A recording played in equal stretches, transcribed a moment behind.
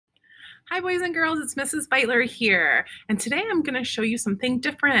Hi, boys and girls, it's Mrs. Beitler here. And today I'm going to show you something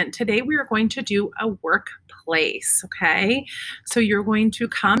different. Today we are going to do a workplace, okay? So you're going to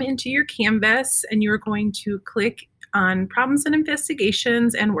come into your Canvas and you're going to click on Problems and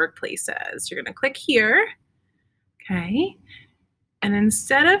Investigations and Workplaces. You're going to click here, okay? And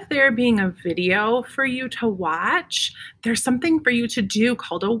instead of there being a video for you to watch, there's something for you to do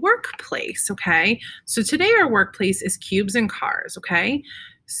called a workplace, okay? So today our workplace is cubes and cars, okay?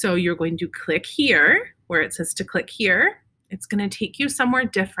 So you're going to click here where it says to click here. It's going to take you somewhere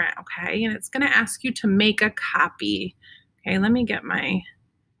different, okay? And it's going to ask you to make a copy. Okay, let me get my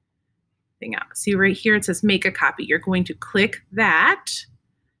thing out. See right here, it says make a copy. You're going to click that,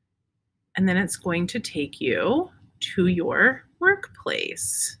 and then it's going to take you to your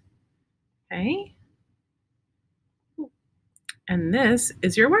workplace, okay? And this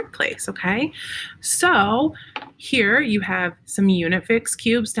is your workplace, okay? So here you have some Unifix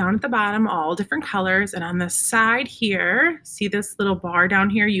cubes down at the bottom, all different colors. And on the side here, see this little bar down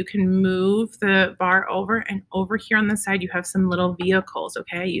here? You can move the bar over, and over here on the side, you have some little vehicles,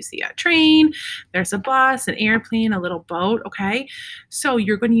 okay? You see a train, there's a bus, an airplane, a little boat, okay? So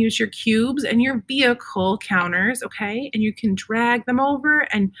you're going to use your cubes and your vehicle counters, okay? And you can drag them over,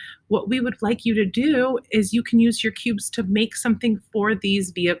 and what we would like you to do is you can use your cubes to make something for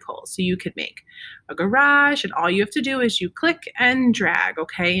these vehicles. So you could make a garage, and all you have to do is you click and drag,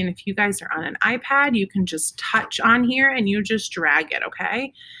 okay? And if you guys are on an iPad, you can just touch on here and you just drag it,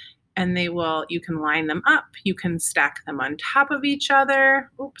 okay? And you can line them up, you can stack them on top of each other.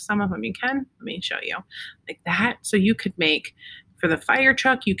 Oops, some of them you can. Let me show you, like that. So you could make, for the fire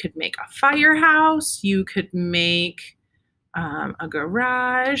truck, you could make a firehouse, you could make a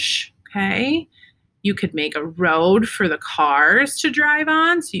garage, okay? You could make a road for the cars to drive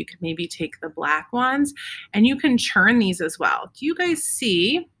on. So you could maybe take the black ones, and you can churn these as well. Do you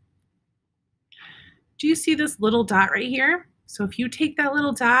see this little dot right here? So if you take that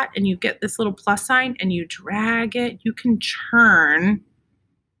little dot and you get this little plus sign and you drag it, you can churn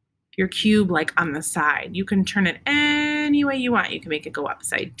your cube like on the side. You can turn it any way you want. You can make it go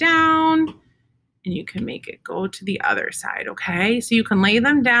upside down, and you can make it go to the other side, okay? So you can lay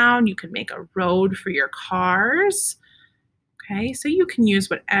them down, you can make a road for your cars, okay? So you can use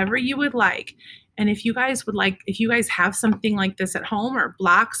whatever you would like. And if you guys have something like this at home, or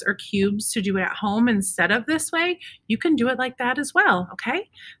blocks or cubes to do it at home instead of this way, you can do it like that as well, okay?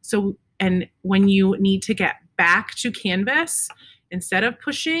 So, and when you need to get back to Canvas, instead of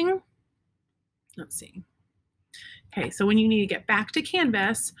pushing, let's see. Okay, so when you need to get back to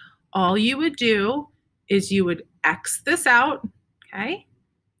Canvas, all you would do is you would X this out, okay?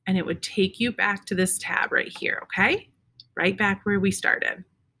 And it would take you back to this tab right here, okay? Right back where we started,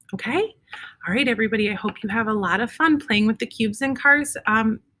 okay? All right, everybody, I hope you have a lot of fun playing with the cubes and cars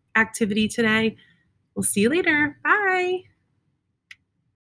activity today. We'll see you later. Bye.